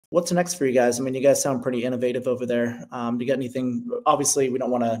What's next for you guys? I mean, you guys sound pretty innovative over there. Do you got anything? Obviously, we don't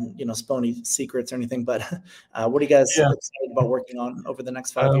want to, spill any secrets or anything, but what are you guys Yeah. excited about working on over the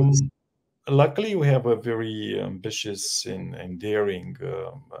next 5 years? Luckily, we have a very ambitious and daring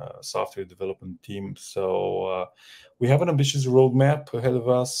software development team. So we have an ambitious roadmap ahead of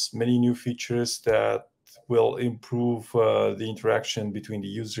us, many new features that will improve the interaction between the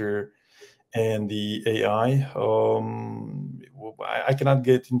user and the AI. I cannot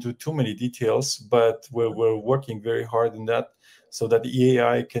get into too many details, but we're working very hard on that so that the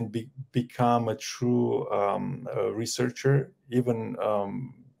AI can become a true researcher, even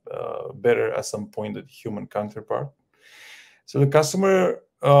better at some point than the human counterpart. So the customer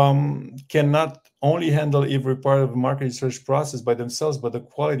cannot only handle every part of the market research process by themselves, but the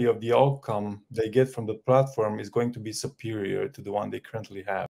quality of the outcome they get from the platform is going to be superior to the one they currently have.